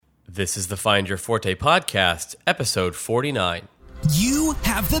This is the Find Your Forte podcast, episode 49. You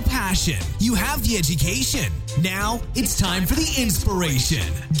have the passion. You have the education. Now it's time for the inspiration.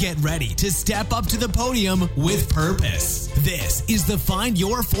 Get ready to step up to the podium with purpose. This is the Find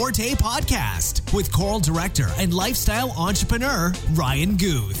Your Forte podcast with choral director and lifestyle entrepreneur, Ryan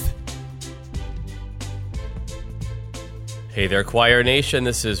Guth. Hey there, Choir Nation.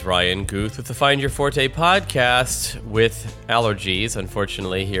 This is Ryan Guth with the Find Your Forte podcast with allergies.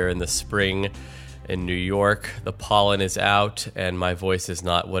 Unfortunately, here in the spring in New York, the pollen is out and my voice is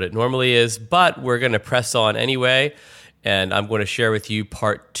not what it normally is, but we're going to press on anyway. And I'm going to share with you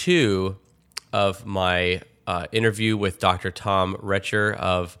part 2 of my interview with Dr. Tom Retcher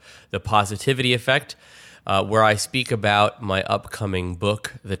of The Positivity Effect, where I speak about my upcoming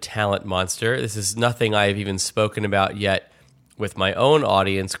book, The Talent Monster. This is nothing I've even spoken about yet with my own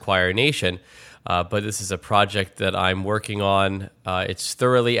audience, Choir Nation, but this is a project that I'm working on. It's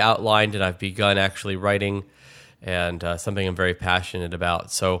thoroughly outlined, and I've begun actually writing, and something I'm very passionate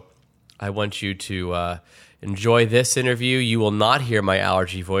about. So I want you to enjoy this interview. You will not hear my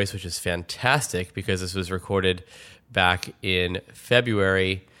allergy voice, which is fantastic because this was recorded back in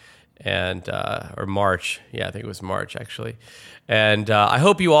February and or March. Yeah, I think it was March, actually. And I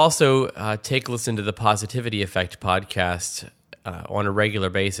hope you also take a listen to the Positivity Effect podcast on a regular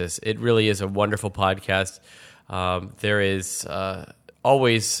basis. It really is a wonderful podcast. There is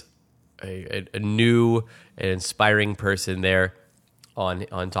always a new and inspiring person there on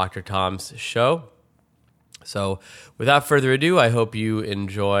Dr. Tom's show. So without further ado, I hope you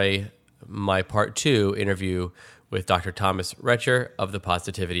enjoy my part 2 interview with Dr. Thomas Retcher of The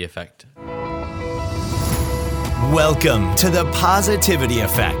Positivity Effect. Welcome to The Positivity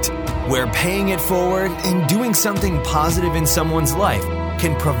Effect, where paying it forward and doing something positive in someone's life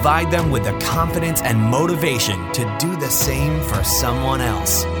can provide them with the confidence and motivation to do the same for someone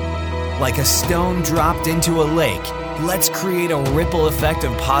else. Like a stone dropped into a lake, let's create a ripple effect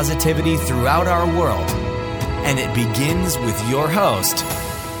of positivity throughout our world. And it begins with your host,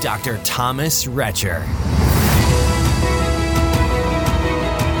 Dr. Thomas Retcher.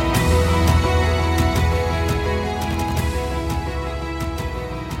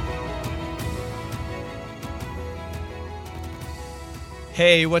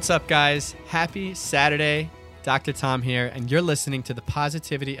 Hey, what's up, guys? Happy Saturday. Dr. Tom here, and you're listening to The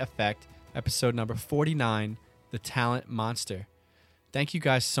Positivity Effect, episode number 49, The Talent Monster. Thank you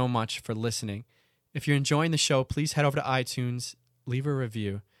guys so much for listening. If you're enjoying the show, please head over to iTunes, leave a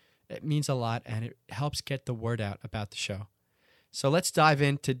review. It means a lot, and it helps get the word out about the show. So let's dive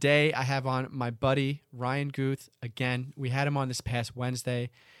in. Today, I have on my buddy, Ryan Guth. Again, we had him on this past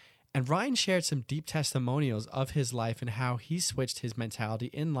Wednesday. And Ryan shared some deep testimonials of his life and how he switched his mentality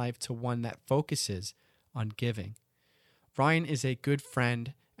in life to one that focuses on giving. Ryan is a good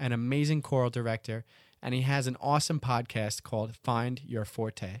friend, an amazing choral director, and he has an awesome podcast called Find Your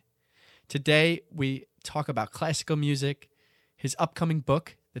Forte. Today, we talk about classical music, his upcoming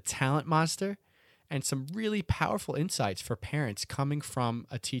book, The Talent Monster, and some really powerful insights for parents coming from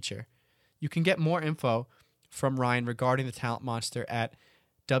a teacher. You can get more info from Ryan regarding The Talent Monster at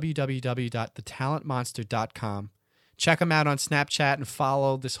www.thetalentmonster.com. Check him out on Snapchat and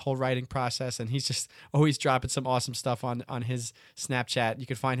follow this whole writing process. And he's just always dropping some awesome stuff on his Snapchat. You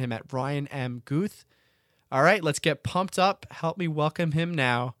can find him at Ryan M. Guth. All right, let's get pumped up. Help me welcome him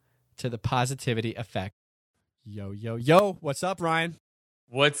now to The Positivity Effect. Yo, yo, yo. What's up, Ryan?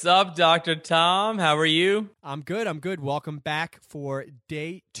 What's up, Dr. Tom? How are you? I'm good. Welcome back for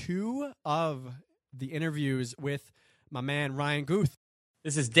day 2 of the interviews with my man, Ryan Guth.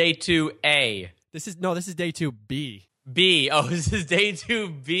 This is day 2A. This is day 2B. B. Oh, this is day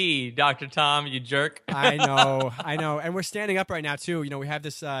 2B, Dr. Tom, you jerk. I know. And we're standing up right now, too. You know, we have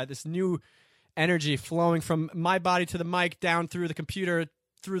this new energy flowing from my body to the mic, down through the computer,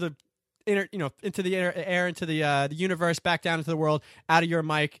 through the into the air, into the universe, back down into the world, out of your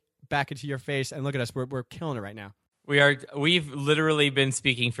mic, back into your face. And look at us. We're killing it right now. We've literally been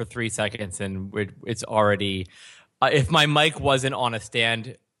speaking for 3 seconds, and it's already... if my mic wasn't on a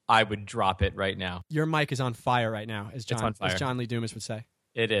stand, I would drop it right now. Your mic is on fire right now, as John Lee Dumas would say.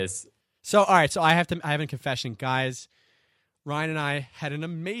 It is. So, all right. So I have a confession, guys. Ryan and I had an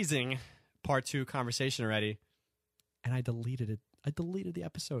amazing part 2 conversation already, and I deleted it. I deleted the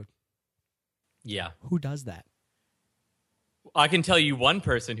episode. Yeah. Who does that? I can tell you one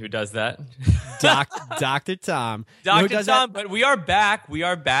person who does that. Dr. Tom. Dr. Tom, but we are back. We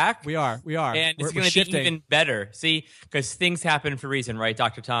are. And it's going to be even better. See, because things happen for a reason, right,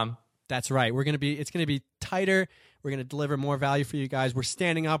 Dr. Tom? That's right. It's going to be tighter. We're going to deliver more value for you guys. We're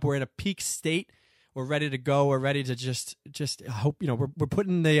standing up. We're in a peak state. we're ready to go. We're ready to just hope, we're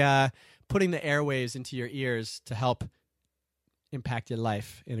putting the airwaves into your ears to help impact your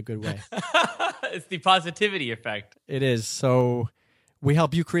life in a good way. It's the positivity effect. It is. So we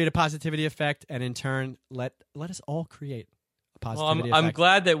help you create a positivity effect, and in turn, let us all create a positivity effect. I'm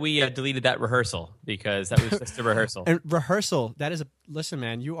glad that we deleted that rehearsal, because that was just a rehearsal. And rehearsal, that is listen,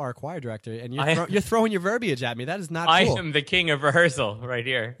 man, you are a choir director, and you're throwing your verbiage at me. That is not cool. I am the king of rehearsal right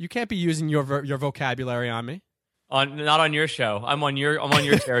here. You can't be using your vocabulary on me. Not on your show. I'm on your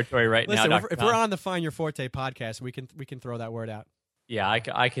territory right Listen, now. If we're on the Find Your Forte podcast, we can throw that word out. Yeah,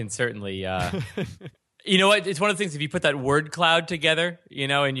 I can certainly. You know what? It's one of the things, if you put that word cloud together,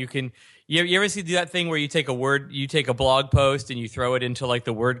 and you can. You ever do that thing where you take a blog post and you throw it into like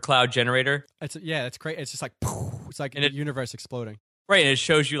the word cloud generator? That's great. It's just like poof, it's like the universe exploding. Right, and it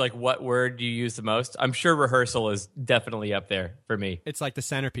shows you like what word you use the most. I'm sure rehearsal is definitely up there for me. It's like the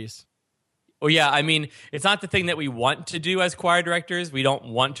centerpiece. Well, yeah, I mean, it's not the thing that we want to do as choir directors. We don't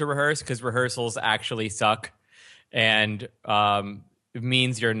want to rehearse because rehearsals actually suck, and it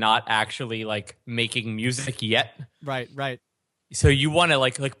means you're not actually like making music yet. Right. So you want to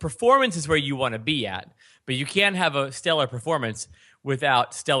like performance is where you want to be at, but you can't have a stellar performance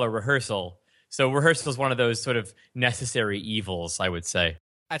without stellar rehearsal. So rehearsal is one of those sort of necessary evils, I would say.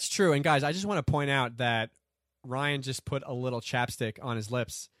 That's true. And guys, I just want to point out that Ryan just put a little chapstick on his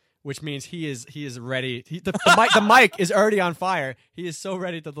lips, which means he is ready. The mic is already on fire. He is so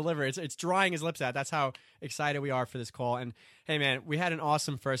ready to deliver. It's drying his lips out. That's how excited we are for this call. And hey, man, we had an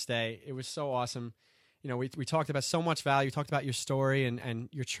awesome first day. It was so awesome. We talked about so much value. We talked about your story and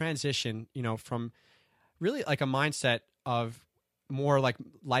your transition, from really like a mindset of more like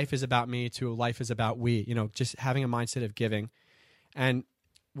life is about me to life is about we, just having a mindset of giving. And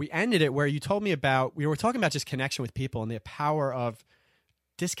we ended it where you told me about, we were talking about just connection with people and the power of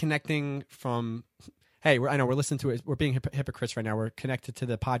disconnecting from, hey, I know we're listening to it. We're being hypocrites right now. We're connected to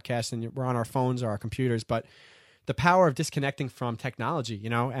the podcast and we're on our phones or our computers, but the power of disconnecting from technology,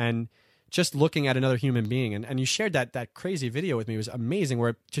 and just looking at another human being. And you shared that crazy video with me. It was amazing,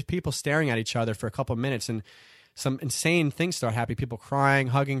 where just people staring at each other for a couple of minutes and some insane things start happening, people crying,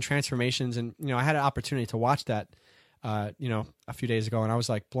 hugging, transformations. And, I had an opportunity to watch that, a few days ago, and I was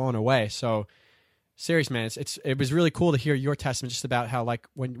like blown away. So serious, man, it was really cool to hear your testament just about how, like,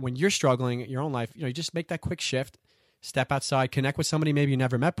 when you're struggling in your own life, you just make that quick shift, step outside, connect with somebody maybe you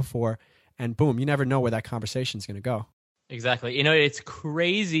never met before, and boom, you never know where that conversation is going to go. Exactly. It's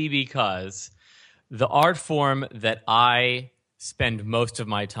crazy because the art form that I spend most of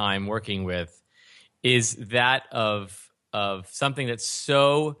my time working with is that of something that's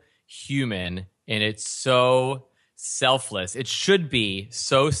so human and it's so selfless. It should be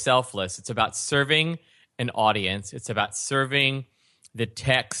so selfless. It's about serving an audience. It's about serving the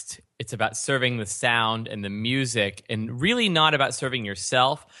text. It's about serving the sound and the music, and really not about serving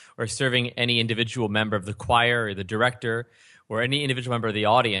yourself or serving any individual member of the choir or the director or any individual member of the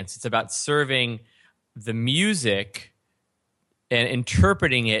audience. It's about serving the music and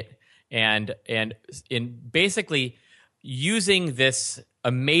interpreting it and in basically using this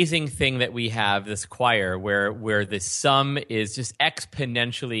amazing thing that we have, this choir, where the sum is just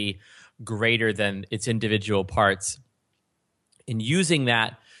exponentially greater than its individual parts, and using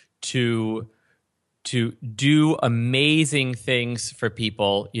that to do amazing things for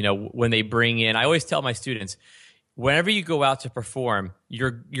people, when they bring in. I always tell my students, whenever you go out to perform,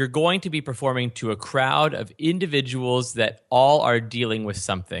 you're going to be performing to a crowd of individuals that all are dealing with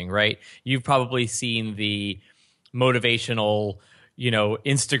something, right? You've probably seen the motivational,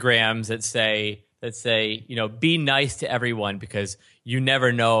 Instagrams that say, be nice to everyone, because you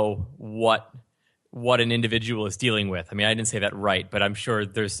never know what an individual is dealing with. I mean, I didn't say that right, but I'm sure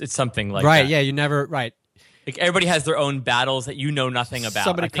it's something like right, that. Yeah, you never, right. Like, everybody has their own battles that you know nothing about.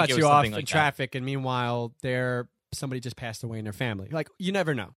 Somebody cuts you off in traffic, and meanwhile, somebody just passed away in their family. Like, you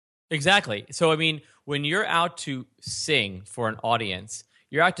never know. Exactly. So, I mean, when you're out to sing for an audience,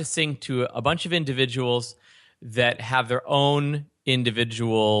 you're out to sing to a bunch of individuals that have their own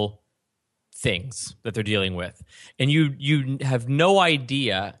individual things that they're dealing with. And you have no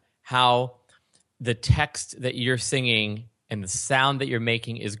idea how the text that you're singing and the sound that you're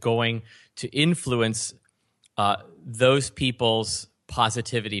making is going to influence those people's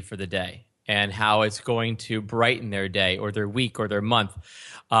positivity for the day, and how it's going to brighten their day or their week or their month.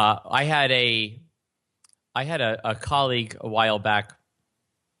 I had a colleague a while back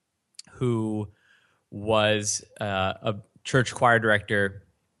who was a church choir director,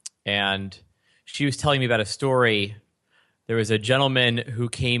 and she was telling me about a story. There was a gentleman who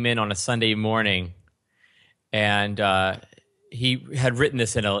came in on a Sunday morning, and he had written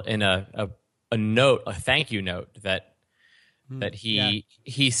this in a note, a thank you note that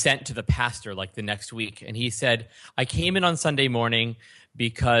he sent to the pastor like the next week. And he said, I came in on Sunday morning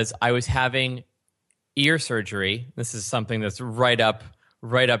because I was having ear surgery. This is something that's right up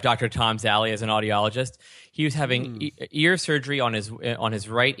Dr. Tom's alley as an audiologist. He was having ear surgery on his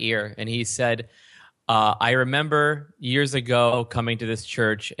right ear, and he said, I remember years ago coming to this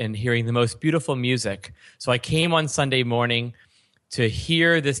church and hearing the most beautiful music. So I came on Sunday morning to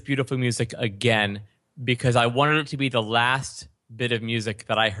hear this beautiful music again because I wanted it to be the last bit of music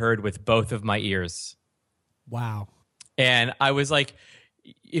that I heard with both of my ears. Wow. And I was like,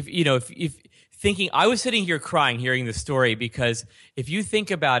 if thinking, I was sitting here crying hearing the story, because if you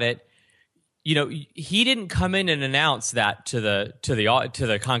think about it, he didn't come in and announce that to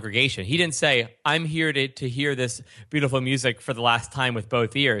the congregation. He didn't say, I'm here to hear this beautiful music for the last time with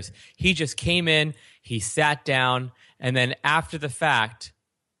both ears. He just came in, he sat down, and then after the fact,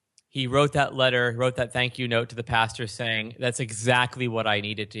 he wrote that letter, wrote that thank you note to the pastor saying, that's exactly what I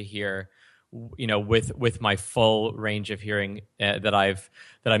needed to hear, with my full range of hearing that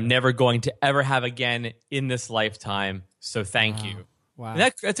I'm never going to ever have again in this lifetime. So thank you. Wow.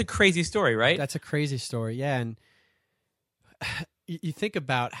 And that's a crazy story, right? That's a crazy story. Yeah. And you think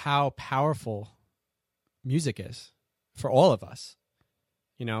about how powerful music is for all of us.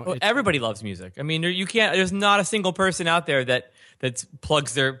 Well, everybody loves music. I mean, there's not a single person out there that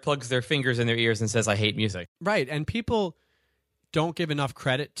plugs their fingers in their ears and says, I hate music. Right. And people don't give enough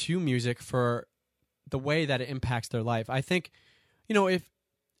credit to music for the way that it impacts their life. I think, if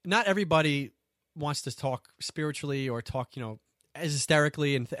not everybody wants to talk spiritually or talk, as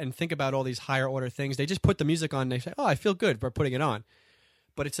hysterically and think about all these higher order things, they just put the music on and they say, oh, I feel good for putting it on.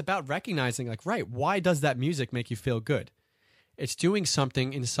 But it's about recognizing, like, right, why does that music make you feel good? It's doing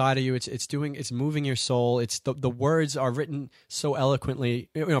something inside of you. It's moving your soul. It's the words are written so eloquently.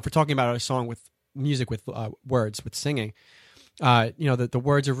 If we're talking about a song with music, with words, with singing, the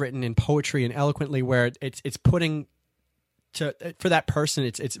words are written in poetry and eloquently, where it's putting for that person,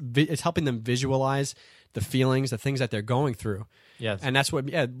 it's helping them visualize the feelings, the things that they're going through. Yes. And that's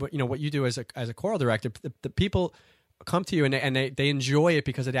what you do as a choral director. The people come to you and they enjoy it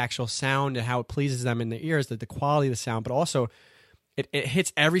because of the actual sound and how it pleases them in the ears, the quality of the sound, but also it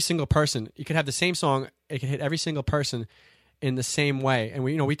hits every single person. You could have the same song, it can hit every single person in the same way. And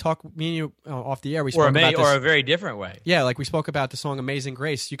we talk, me and you off the air, we spoke about this. Or a very different way. Yeah, like we spoke about the song Amazing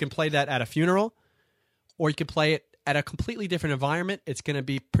Grace. You can play that at a funeral, or you can play it at a completely different environment. It's going to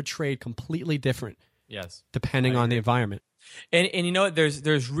be portrayed completely different. Yes. Depending on the environment. And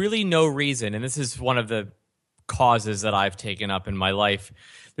there's really no reason, and this is one of the causes that I've taken up in my life.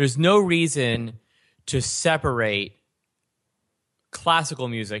 There's no reason to separate classical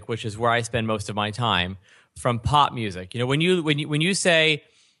music, which is where I spend most of my time, from pop music. When you say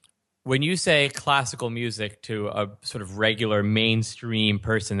classical music to a sort of regular mainstream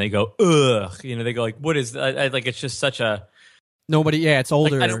person, they go, ugh. They go like, what is that? Like, it's just such a nobody. Yeah, it's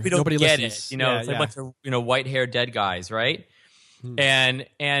older. We don't nobody get listens. it. It's like a bunch of white-haired dead guys, right? And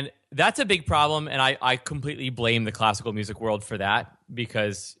that's a big problem, and I completely blame the classical music world for that,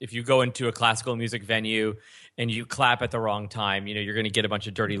 because if you go into a classical music venue and you clap at the wrong time, you're going to get a bunch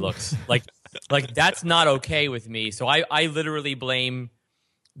of dirty looks. like that's not okay with me. So I literally blame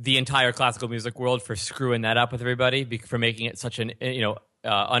the entire classical music world for screwing that up with everybody, for making it such an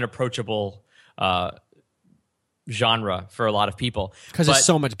unapproachable genre for a lot of people. Because there's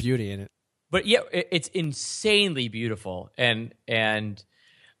so much beauty in it. But yeah, it's insanely beautiful, and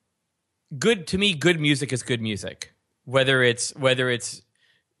good to me. Good music is good music, whether it's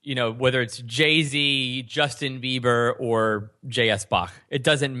Jay-Z, Justin Bieber, or J.S. Bach. It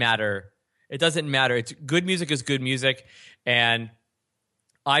doesn't matter. It's good music is good music, and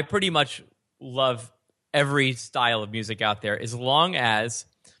I pretty much love every style of music out there, as long as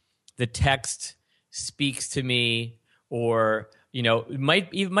the text speaks to me, or it might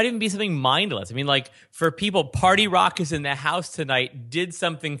even be something mindless. I mean, like, for people, Party Rock Is in the House Tonight did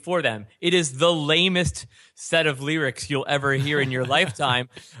something for them. It is the lamest set of lyrics you'll ever hear in your lifetime,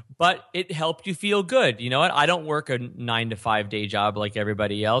 but it helped you feel good. You know what? I don't work a 9-to-5 day job like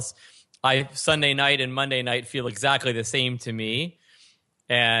everybody else. Sunday night and Monday night feel exactly the same to me.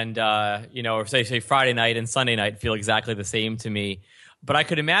 And, or say Friday night and Sunday night feel exactly the same to me. But I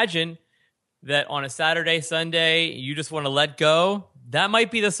could imagine that on a Saturday, Sunday, you just want to let go. That might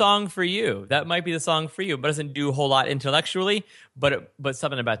be the song for you. It doesn't do a whole lot intellectually, but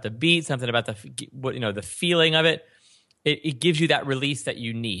something about the beat, something about the feeling of it. It gives you that release that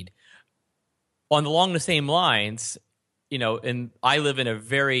you need. Along the same lines, and I live in a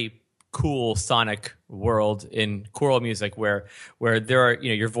very cool sonic world in choral music where there are,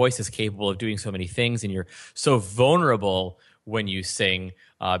 your voice is capable of doing so many things, and you're so vulnerable when you sing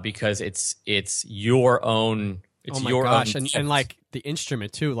because it's your own. It's oh my your gosh, own and like the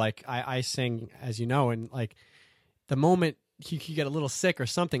instrument too. Like I sing, as you know, and like the moment you get a little sick or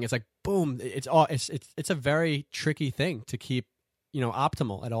something, it's like boom. It's a very tricky thing to keep,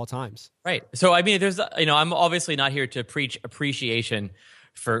 optimal at all times. Right. So I mean, there's I'm obviously not here to preach appreciation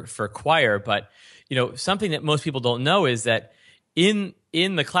for choir, but something that most people don't know is that in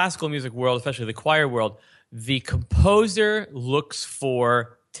the classical music world, especially the choir world, the composer looks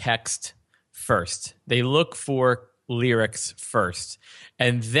for text first. They look for lyrics first,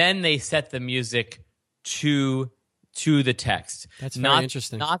 and then they set the music to the text. That's very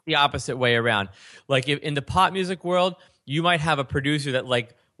interesting. Not the opposite way around. Like in the pop music world, you might have a producer that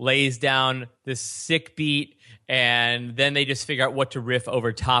like lays down this sick beat, and then they just figure out what to riff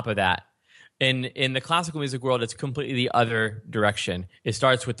over top of that. In the classical music world, it's completely the other direction. It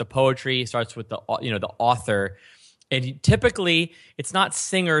starts with the poetry, starts with the author. And typically, it's not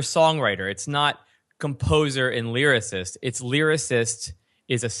singer-songwriter. It's not composer and lyricist. It's lyricist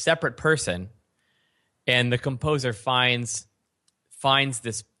is a separate person, and the composer finds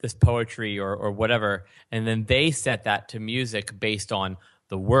this poetry or whatever, and then they set that to music based on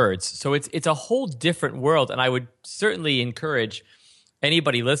the words. So it's a whole different world, and I would certainly encourage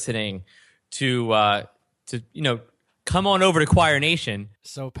anybody listening to come on over to Choir Nation.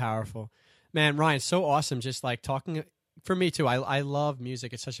 So powerful. Man, Ryan, so awesome. Just like talking for me too. I love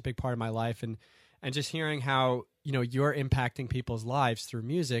music. It's such a big part of my life, and just hearing how you're impacting people's lives through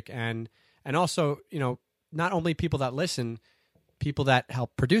music, and also not only people that listen, people that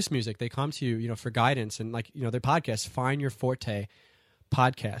help produce music. They come to you for guidance, and their podcast, Find Your Forte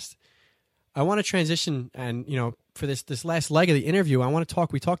podcast. I want to transition, and for this last leg of the interview, I want to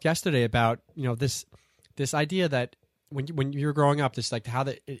talk. We talked yesterday about this idea that when you're growing up, this like how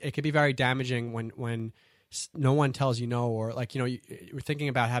it can be very damaging when no one tells you no, or like you're thinking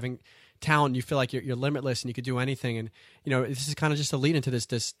about having talent, you feel like you're limitless and you could do anything. And this is kind of just a lead into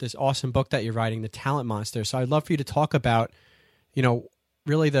this awesome book that you're writing, The Talent Monster. So I'd love for you to talk about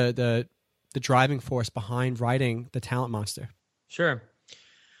really the driving force behind writing The Talent Monster. Sure.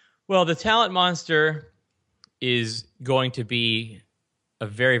 Well, The Talent Monster is going to be a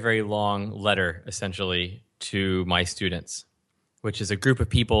very, very long letter, essentially, to my students, which is a group of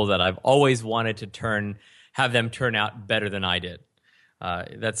people that I've always wanted to have them turn out better than I did.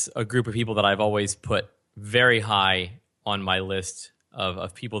 That's a group of people that I've always put very high on my list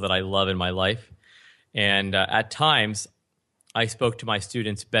of people that I love in my life. And at times, I spoke to my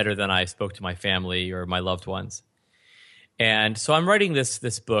students better than I spoke to my family or my loved ones. And so I'm writing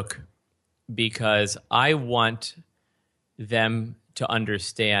this book because I want them to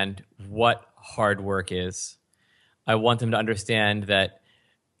understand what hard work is. I want them to understand that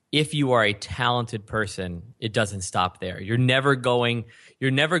if you are a talented person, it doesn't stop there. You're never going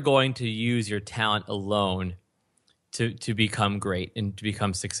to use your talent alone to become great and to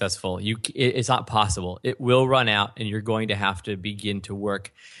become successful. It's not possible. It will run out, and you're going to have to begin to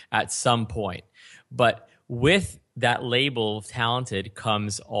work at some point. But with that label of talented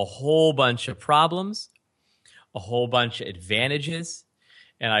comes a whole bunch of problems, a whole bunch of advantages,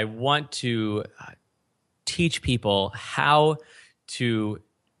 and I want to teach people how to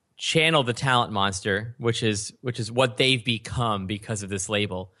channel the talent monster, which is what they've become because of this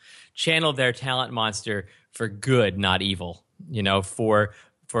label. Channel their talent monster for good, not evil. For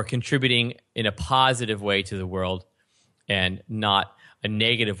contributing in a positive way to the world, and not a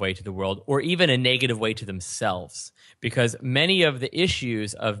negative way to the world, or even a negative way to themselves. Because many of the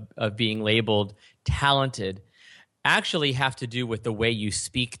issues of being labeled talented actually have to do with the way you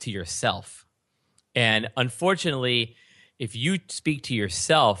speak to yourself. And unfortunately, if you speak to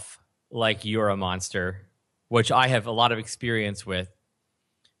yourself like you're a monster, which I have a lot of experience with,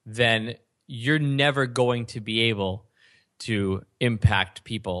 then you're never going to be able to impact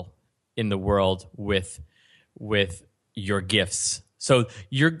people in the world with your gifts. So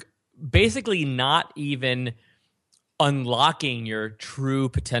you're basically not even unlocking your true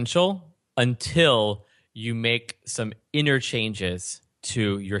potential until you make some inner changes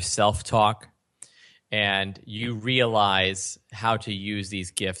to your self-talk and you realize how to use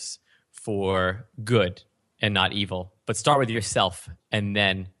these gifts for good and not evil. But start with yourself and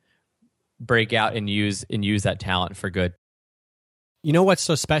then break out and use that talent for good. You know what's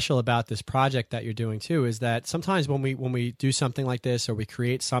so special about this project that you're doing too is that sometimes when we do something like this, or we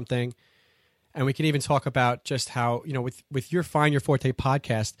create something, and we can even talk about just how, with your Find Your Forte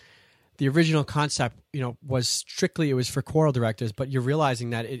podcast, the original concept, was strictly, it was for choral directors, but you're realizing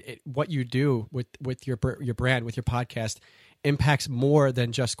that what you do with your brand, with your podcast, impacts more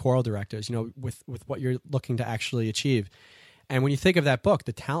than just choral directors, with what you're looking to actually achieve. And when you think of that book,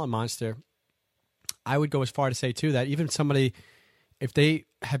 The Talent Monster, I would go as far to say too that even somebody, if they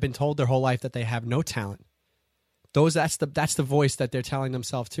have been told their whole life that they have no talent, that's the voice that they're telling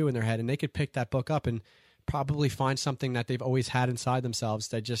themselves to in their head, and they could pick that book up and probably find something that they've always had inside themselves.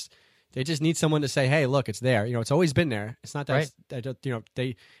 They just need someone to say, "Hey, look, it's there." It's always been there. It's not that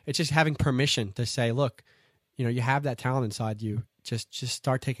right. It's just having permission to say, "Look, you have that talent inside you. Just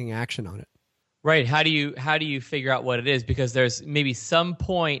start taking action on it." Right. How do you figure out what it is? Because there's maybe some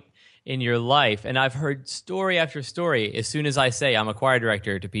point in your life, and I've heard story after story. As soon as I say I'm a choir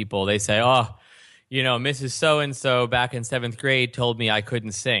director to people, they say, "Oh, Mrs. So-and-so back in 7th grade told me I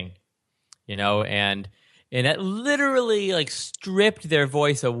couldn't sing," and it literally like stripped their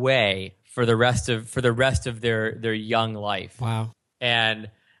voice away for the rest of their young life. Wow. And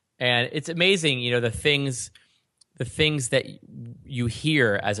it's amazing, the things that you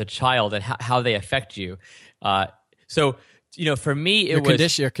hear as a child and how they affect you. So for me, your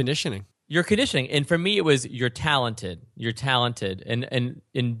conditioning. Your conditioning. And for me, it was you're talented and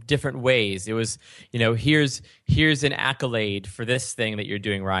in different ways. It was, here's an accolade for this thing that you're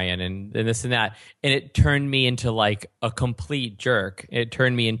doing, Ryan, and this and that. And it turned me into like a complete jerk. It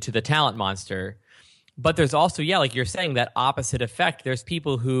turned me into the talent monster. But there's also, like you're saying, that opposite effect. There's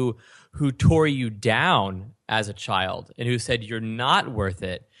people who tore you down as a child and who said you're not worth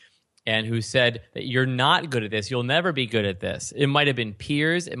it, and who said that you're not good at this, you'll never be good at this. It might have been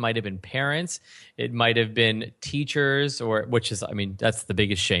peers, it might have been parents, it might have been teachers, that's the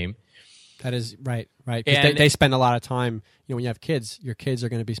biggest shame. That is right. Because they spend a lot of time, when you have kids, your kids are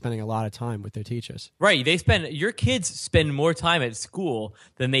going to be spending a lot of time with their teachers. Right, your kids spend more time at school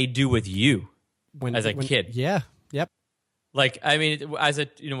than they do with you as a kid. Yeah, yep. Like, when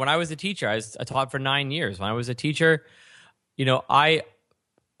I was a teacher, I taught for 9 years. When I was a teacher,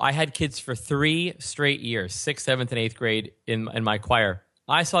 I had kids for 3 straight years, 6th, 7th, and 8th grade in my choir.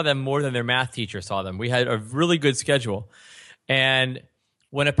 I saw them more than their math teacher saw them. We had a really good schedule. And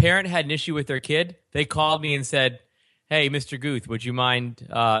when a parent had an issue with their kid, they called me and said, "Hey, Mr. Guth, would you mind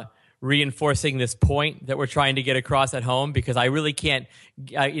reinforcing this point that we're trying to get across at home? Because I really can't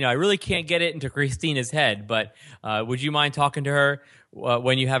get it into Christina's head, but would you mind talking to her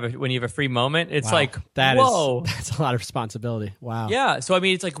when you have a free moment?" It's wow. like, whoa, that's a lot of responsibility. Wow. Yeah. So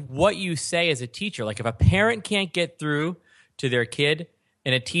it's like what you say as a teacher. Like if a parent can't get through to their kid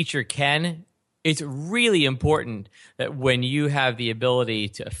and a teacher can, it's really important that when you have the ability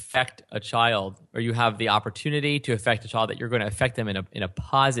to affect a child, or you have the opportunity to affect a child, that you're going to affect them in a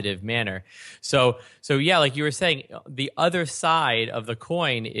positive manner. So like you were saying, the other side of the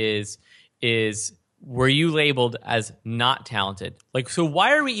coin is were you labeled as not talented? Like, so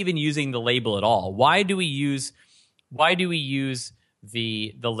why are we even using the label at all? Why do we use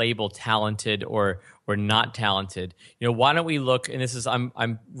the label talented or not talented? Why don't we look, and this is,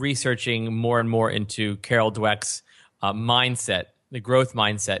 I'm researching more and more into Carol Dweck's mindset, the growth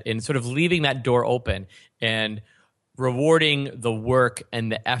mindset, and sort of leaving that door open and rewarding the work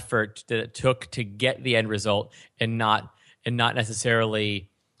and the effort that it took to get the end result, and not necessarily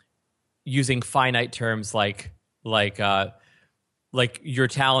using finite terms like you're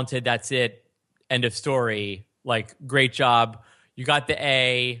talented, that's it, end of story, like great job, you got the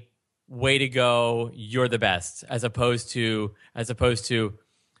A, way to go, you're the best, as opposed to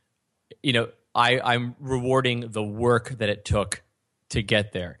I'm rewarding the work that it took to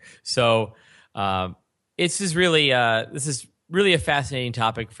get there. So this is really a fascinating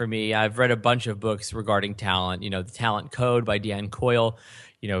topic for me. I've read a bunch of books regarding talent. The Talent Code by Dan Coyle.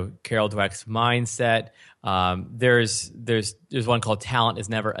 Carol Dweck's Mindset. There's one called Talent is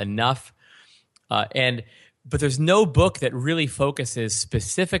Never Enough. But there's no book that really focuses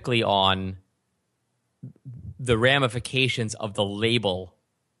specifically on the ramifications of the label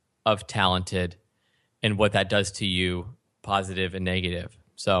of talented and what that does to you, positive and negative.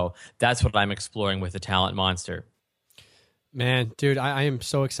 So that's what I'm exploring with The Talent Monster. Man, dude, I am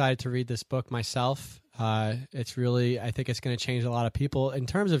so excited to read this book myself. It's really, I think it's going to change a lot of people in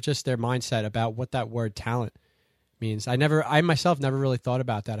terms of just their mindset about what that word talent means. I myself never really thought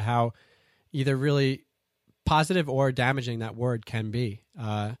about that, how either really positive or damaging that word can be.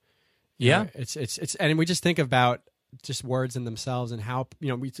 It's and we just think about just words in themselves, and how,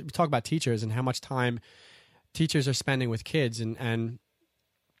 we talk about teachers and how much time teachers are spending with kids, and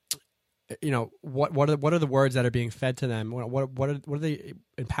what are the words that are being fed to them? What are the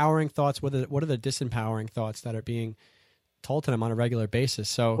empowering thoughts? What are the disempowering thoughts that are being told to them on a regular basis.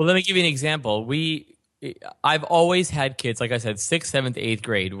 So, well, let me give you an example. I've always had kids, like I said, 6th, 7th, 8th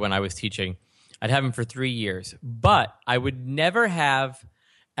grade when I was teaching. I'd have them for 3 years, but I would never have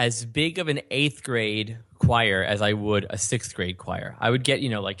as big of an 8th grade choir as I would a 6th grade choir. I would get,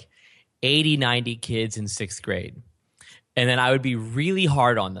 like 80, 90 kids in 6th grade. And then I would be really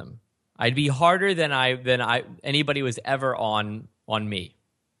hard on them. I'd be harder than anybody was ever on me.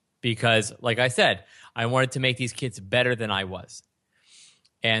 Because, like I said, I wanted to make these kids better than I was.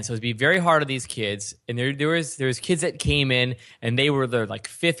 And so it'd be very hard on these kids. And there was kids that came in and they were the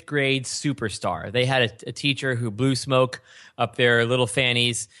 5th grade superstar. They had a teacher who blew smoke up their little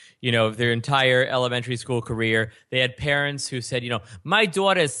fannies, their entire elementary school career. They had parents who said, my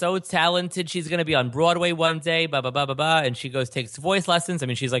daughter is so talented. She's going to be on Broadway one day, blah, blah, blah, blah, blah. And she takes voice lessons. I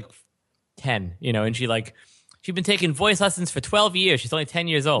mean, she's 10, and she's been taking voice lessons for 12 years. She's only 10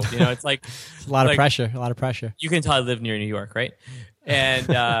 years old. It's like it's a lot of pressure. You can tell I live near New York, right? And,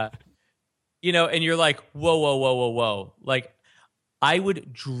 and you're like, whoa, whoa, whoa, whoa, whoa. Like, I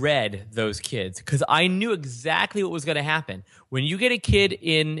would dread those kids because I knew exactly what was going to happen. When you get a kid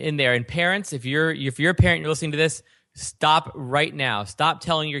in there, and parents, if you're a parent, you're listening to this, stop right now. Stop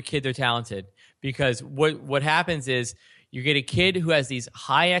telling your kid they're talented, because what happens is you get a kid who has these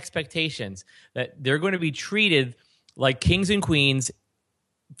high expectations that they're going to be treated like kings and queens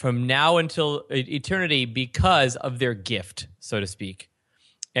from now until eternity because of their gift, so to speak.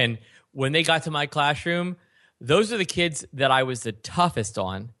 And when they got to my classroom, those are the kids that I was the toughest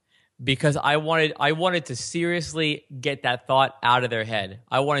on, because I wanted to seriously get that thought out of their head.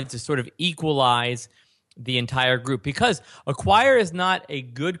 I wanted to sort of equalize the entire group, because a choir is not a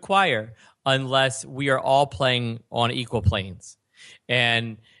good choir unless we are all playing on equal planes.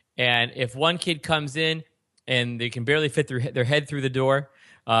 And if one kid comes in and they can barely fit their head through the door,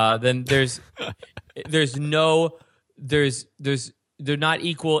 then they're not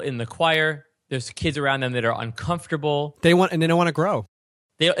equal in the choir. There's kids around them that are uncomfortable. They don't want to grow.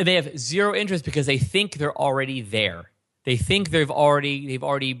 They have zero interest because they think they're already there. They think they've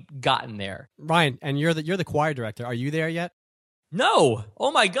already gotten there. Ryan, and you're the choir director. Are you there yet? No.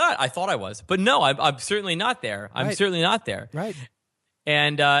 Oh my God. I thought I was, but no, I'm certainly not there. I'm certainly not there. Right.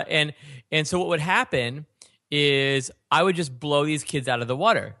 And so what would happen is I would just blow these kids out of the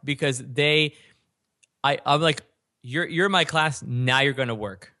water, because I'm like, you're in my class. Now you're going to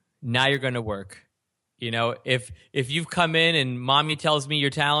work. Now you're going to work. If you've come in and mommy tells me you're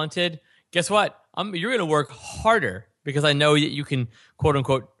talented, guess what? You're going to work harder, because I know that you can, quote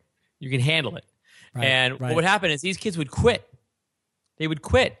unquote, you can handle it. Right, what would happen is these kids would quit. They would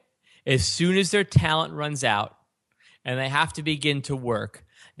quit as soon as their talent runs out and they have to begin to work.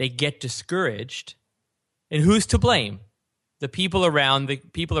 They get discouraged. And who's to blame? The people around the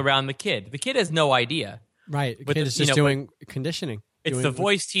kid. The kid has no idea. Right. The kid is just doing conditioning. It's the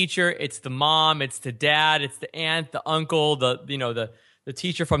voice teacher, it's the mom, it's the dad, it's the aunt, the uncle, the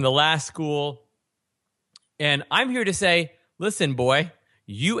teacher from the last school. And I'm here to say, listen, boy,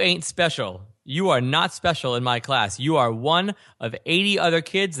 you ain't special. You are not special in my class. You are one of 80 other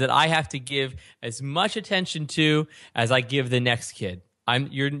kids that I have to give as much attention to as I give the next kid.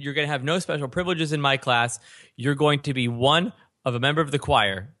 You're going to have no special privileges in my class. You're going to be one of a member of the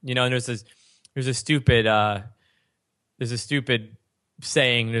choir. And there's a stupid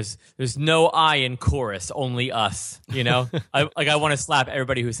saying, there's no I in chorus, only us. I want to slap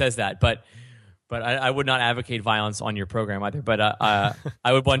everybody who says that, but I would not advocate violence on your program either. But I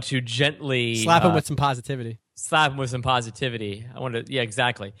would want to gently slap him with some positivity. Slap him with some positivity. I want to, yeah,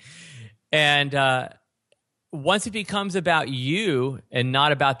 exactly. And once it becomes about you and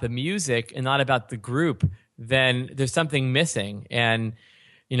not about the music and not about the group, then there's something missing. And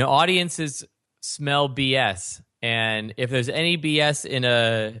audiences smell BS. And if there's any BS in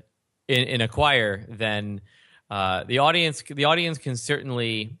a choir, then the audience can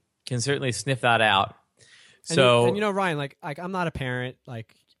certainly sniff that out. And Ryan, like I'm not a parent,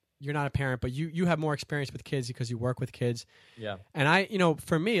 like you're not a parent, but you have more experience with kids because you work with kids. Yeah. And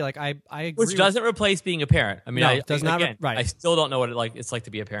for me, like I agree. Which doesn't replace being a parent. I mean, it does not. Right. I still don't know what it's like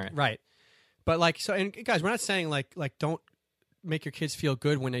to be a parent. Right. But and guys, we're not saying like don't make your kids feel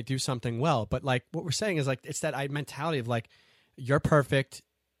good when they do something well, but like what we're saying is like it's that mentality of like you're perfect,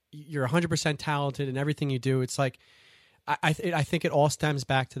 you're 100% talented in everything you do. It's like I think it all stems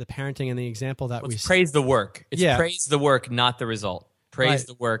back to the parenting and the example that we praise the work. It's praise the work, not the result. Praise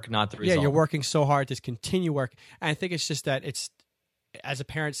the work, not the result. Yeah, you're working so hard. Just continue work. And I think it's just that it's as a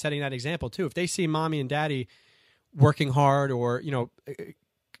parent setting that example too. If they see mommy and daddy working hard or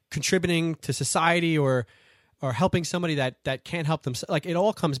contributing to society or or helping somebody that can't help themselves. Like, it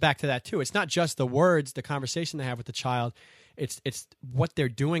all comes back to that too. It's not just the words, the conversation they have with the child. It's what they're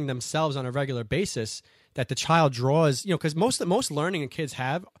doing themselves on a regular basis that the child draws, because most learning that kids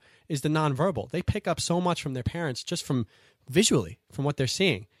have is the nonverbal. They pick up so much from their parents just from visually, from what they're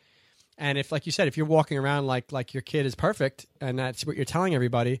seeing. And if, like you said, if you're walking around like your kid is perfect and that's what you're telling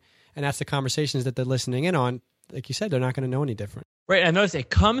everybody, and that's the conversations that they're listening in on, like you said, they're not going to know any different. Right. And notice it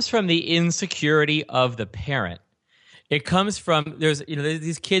comes from the insecurity of the parent. It comes from, there's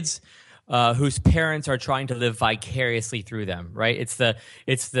these kids whose parents are trying to live vicariously through them, right? It's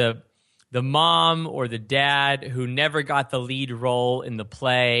the mom or the dad who never got the lead role in the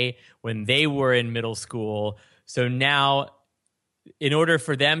play when they were in middle school. So now, in order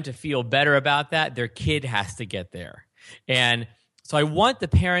for them to feel better about that, their kid has to get there. And so I want the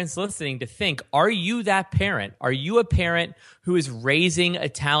parents listening to think, are you that parent? Are you a parent who is raising a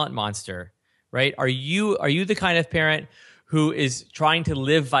talent monster, right? Are you the kind of parent who is trying to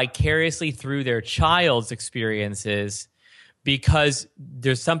live vicariously through their child's experiences because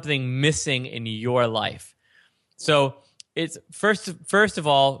there's something missing in your life? So it's first of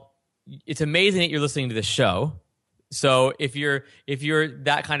all, it's amazing that you're listening to the show. So if you're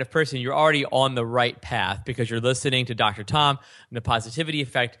that kind of person, you're already on the right path because you're listening to Dr. Tom and the Positivity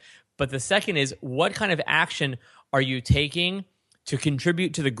Effect. But the second is, what kind of action are you taking to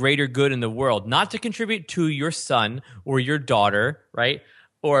contribute to the greater good in the world? Not to contribute to your son or your daughter, right?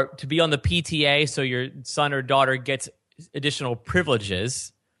 Or to be on the PTA so your son or daughter gets additional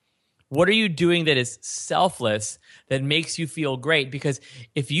privileges. What are you doing that is selfless, that makes you feel great? Because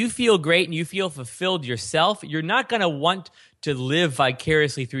if you feel great and you feel fulfilled yourself, you're not going to want to live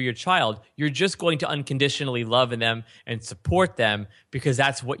vicariously through your child. You're just going to unconditionally love them and support them because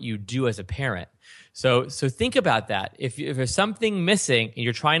that's what you do as a parent. So think about that. If there's something missing and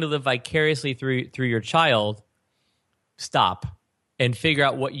you're trying to live vicariously through your child, stop and figure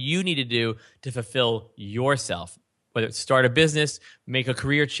out what you need to do to fulfill yourself. Whether it's start a business, make a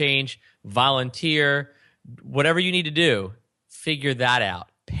career change, volunteer, whatever you need to do, figure that out.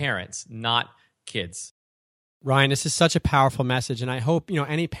 Parents, not kids. Ryan, this is such a powerful message, and I hope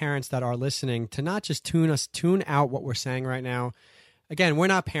any parents that are listening to not just tune out what we're saying right now. Again, we're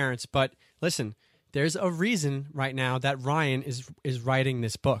not parents, but listen, there's a reason right now that Ryan is writing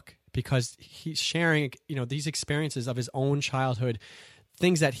this book, because he's sharing these experiences of his own childhood,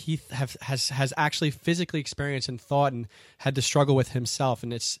 things that he has actually physically experienced and thought and had to struggle with himself.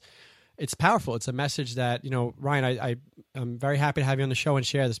 And it's powerful. It's a message that, Ryan, I'm very happy to have you on the show and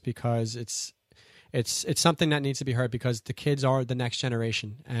share this, because it's something that needs to be heard, because the kids are the next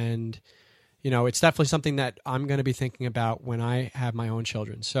generation. And, it's definitely something that I'm going to be thinking about when I have my own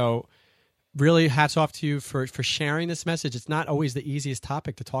children. So really hats off to you for sharing this message. It's not always the easiest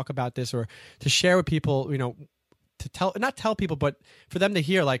topic to talk about this or to share with people, to not tell people, but for them to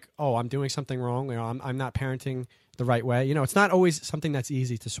hear, like, oh, I'm doing something wrong. I'm not parenting the right way. It's not always something that's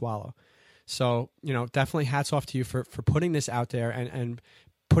easy to swallow. So, definitely hats off to you for putting this out there and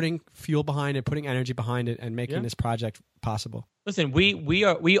putting fuel behind it, putting energy behind it, and making this project possible. Listen,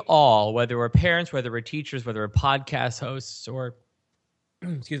 we all, whether we're parents, whether we're teachers, whether we're podcast hosts or,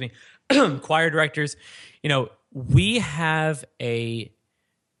 excuse me, choir directors, we have a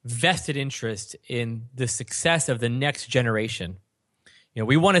vested interest in the success of the next generation.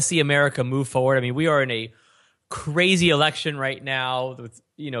 We want to see America move forward. I mean, we are in a crazy election right now. With,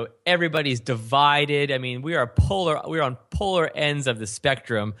 everybody's divided. I mean, we're on polar ends of the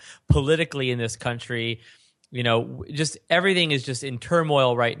spectrum politically in this country. Just everything is just in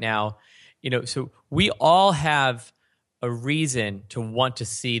turmoil right now. So we all have a reason to want to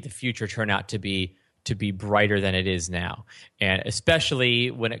see the future turn out to be brighter than it is now. And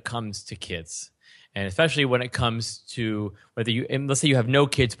especially when it comes to kids. And especially when it comes to whether let's say you have no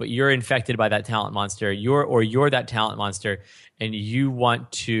kids, but you're infected by that talent monster, you're that talent monster, and you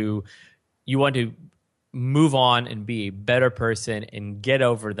want to move on and be a better person and get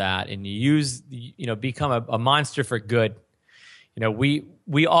over that and become a monster for good.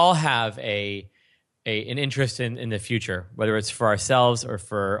 We all have an interest in the future, whether it's for ourselves or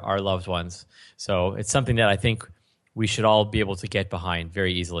for our loved ones. So it's something that I think we should all be able to get behind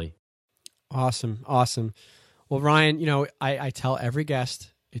very easily. Awesome. Well, Ryan, I tell every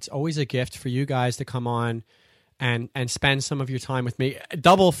guest, it's always a gift for you guys to come on and spend some of your time with me.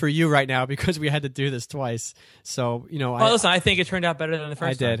 Double for you right now, because we had to do this twice. So, listen, I think it turned out better than the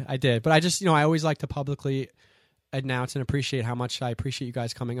first time. I did. But I just, I always like to publicly announce and appreciate how much I appreciate you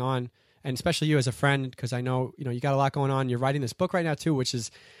guys coming on. And especially you as a friend, because I know, you got a lot going on. You're writing this book right now too, which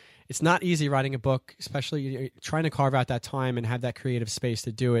is it's not easy writing a book, especially trying to carve out that time and have that creative space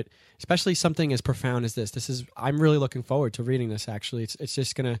to do it, especially something as profound as this. I'm really looking forward to reading this, actually. It's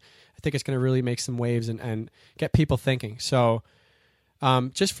just I think it's going to really make some waves and get people thinking. So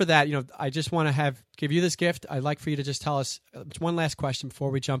just for that, I just want to give you this gift. I'd like for you to just tell us one last question before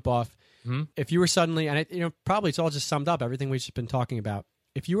we jump off. Mm-hmm. If you were suddenly, and probably it's all just summed up, everything we've just been talking about.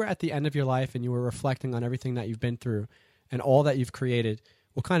 If you were at the end of your life and you were reflecting on everything that you've been through and all that you've created,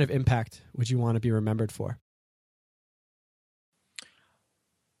 what kind of impact would you want to be remembered for?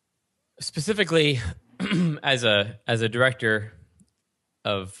 Specifically, as a director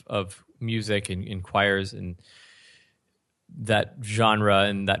of music and choirs and that genre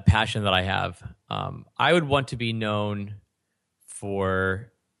and that passion that I have, I would want to be known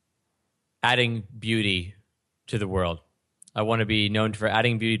for adding beauty to the world. I want to be known for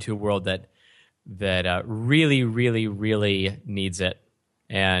adding beauty to a world that really, really, really needs it.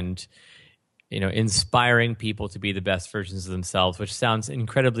 And, inspiring people to be the best versions of themselves, which sounds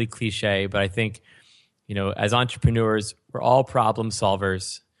incredibly cliche, but I think, as entrepreneurs, we're all problem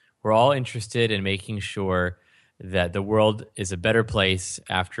solvers. We're all interested in making sure that the world is a better place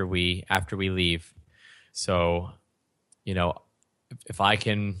after we leave. So, if I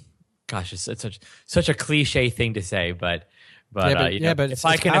can, gosh, it's such a cliche thing to say, but if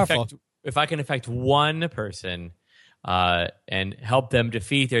I can affect one person and help them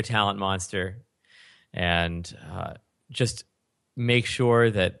defeat their talent monster, and just make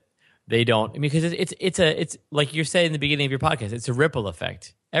sure that they don't. Because it's like you're saying in the beginning of your podcast, it's a ripple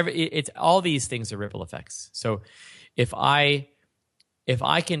effect. It's all these things are ripple effects. So if I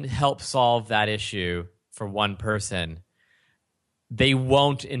can help solve that issue for one person, they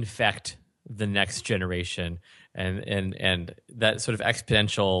won't infect the next generation, and that sort of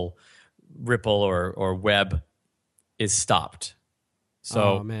exponential ripple or web is stopped. So,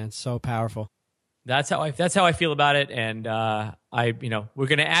 oh man, so powerful. That's how I feel about it. And we're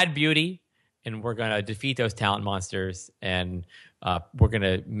going to add beauty, and we're going to defeat those talent monsters, and we're going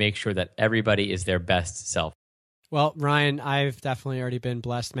to make sure that everybody is their best self. Well, Ryan, I've definitely already been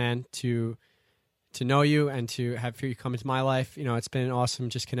blessed, man, to know you and to have you come into my life. It's been awesome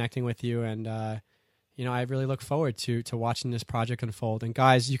just connecting with you, and I really look forward to watching this project unfold. And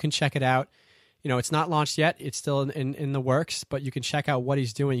guys, you can check it out. It's not launched yet; it's still in the works. But you can check out what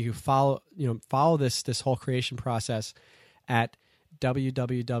he's doing. You can follow this whole creation process at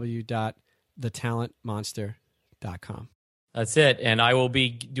www.thetalentmonster.com. That's it. And I will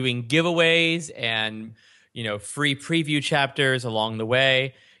be doing giveaways and free preview chapters along the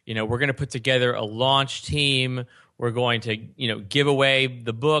way. We're going to put together a launch team. We're going to, give away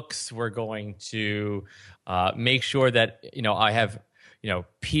the books. We're going to make sure that, I have,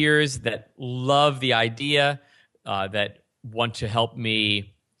 peers that love the idea, that want to help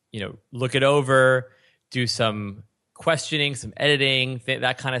me, look it over, do some questioning, some editing,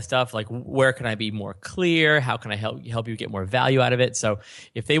 that kind of stuff. Like, where can I be more clear? How can I help you get more value out of it? So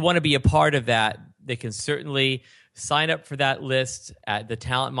if they want to be a part of that, they can certainly sign up for that list at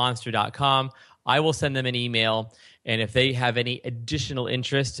thetalentmonster.com. I will send them an email. And if they have any additional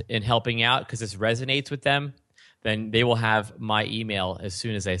interest in helping out because this resonates with them, then they will have my email as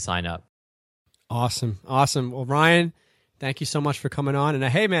soon as they sign up. Awesome. Well, Ryan, thank you so much for coming on. And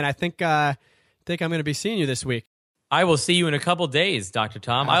hey, man, I think I'm going to be seeing you this week. I will see you in a couple days, Dr.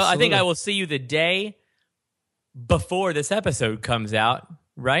 Tom. I think I will see you the day before this episode comes out,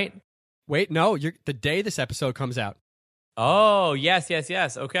 right? Wait, no, the day this episode comes out. Oh, yes.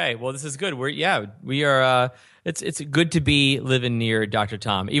 Okay. Well, this is good. We are. It's good to be living near Dr.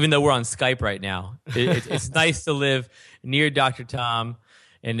 Tom, even though we're on Skype right now. It's nice to live near Dr. Tom.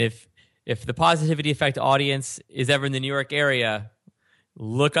 And if the Positivity Effect audience is ever in the New York area,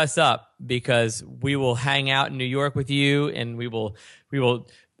 look us up, because we will hang out in New York with you, and we will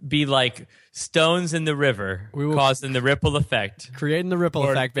be like stones in the river, causing the ripple effect. Creating the ripple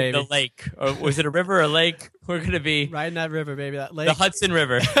effect, baby. The lake. Or was it a river or a lake? We're going to be... Riding that river, baby. That lake. The Hudson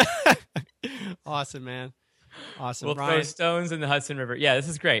River. Awesome, man. Awesome. We'll Ryan, throw stones in the Hudson River. Yeah, this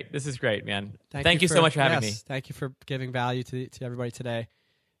is great, man. Thank you so much for having me. Thank you for giving value to everybody today.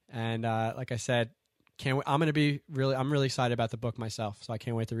 And like I said, I'm really excited about the book myself, so I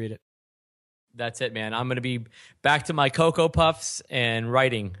can't wait to read it. That's it, man. I'm going to be back to my Cocoa Puffs and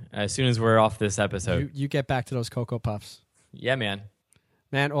writing as soon as we're off this episode. You get back to those Cocoa Puffs. Yeah, man.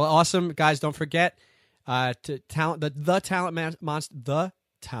 Man, well, awesome. Guys, don't forget the Talent Monster.com.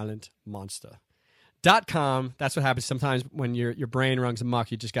 That's what happens sometimes when your brain runs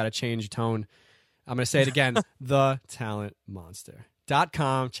amok. You just got to change your tone. I'm going to say it again. The Talent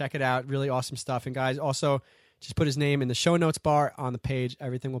Monster.com. Check it out. Really awesome stuff. And guys, also Just put his name in the show notes bar on the page.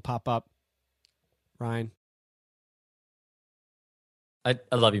 Everything will pop up. Ryan. I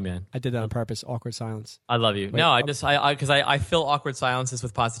love you, man. I did that on purpose. Awkward silence. I love you. Wait, no, I fill awkward silences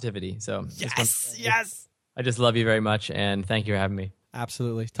with positivity. So Yes. I just love you very much, and thank you for having me.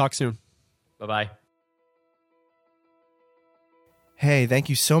 Absolutely. Talk soon. Bye-bye. Hey, thank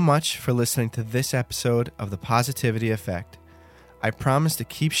you so much for listening to this episode of The Positivity Effect. I promise to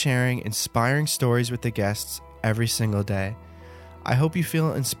keep sharing inspiring stories with the guests every single day. I hope you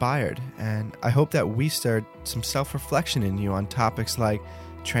feel inspired, and I hope that we stirred some self-reflection in you on topics like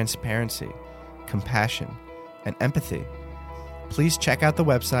transparency, compassion, and empathy. Please check out the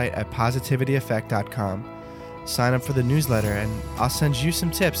website at positivityeffect.com. Sign up for the newsletter, and I'll send you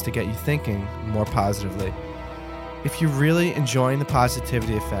some tips to get you thinking more positively. If you're really enjoying The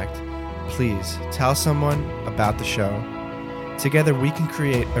Positivity Effect, please tell someone about the show. Together we can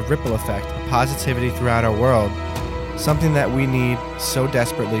create a ripple effect of positivity throughout our world, something that we need so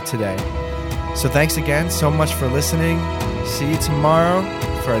desperately today. So thanks again so much for listening. See you tomorrow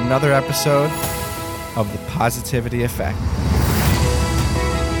for another episode of The Positivity Effect.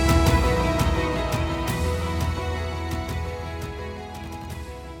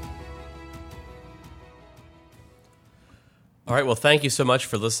 All right, well, thank you so much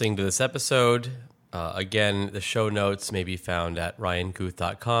for listening to this episode. Again, the show notes may be found at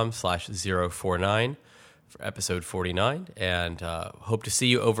ryanguth.com/049 for episode 49. And hope to see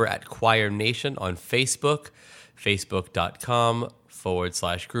you over at Choir Nation on Facebook,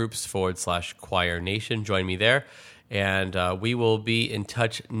 facebook.com/groups/Choir Nation. Join me there. And we will be in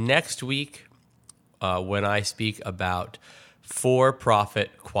touch next week when I speak about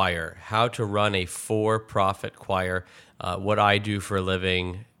for-profit choir, how to run a for-profit choir, what I do for a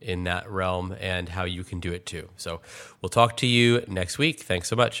living in that realm, and how you can do it too. So we'll talk to you next week. Thanks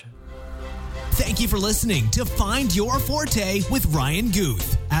so much. Thank you for listening to Find Your Forte with Ryan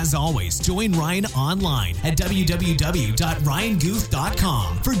Guth. As always, join Ryan online at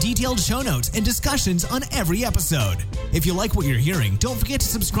www.ryanguth.com for detailed show notes and discussions on every episode. If you like what you're hearing, don't forget to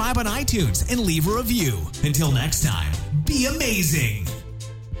subscribe on iTunes and leave a review. Until next time, be amazing.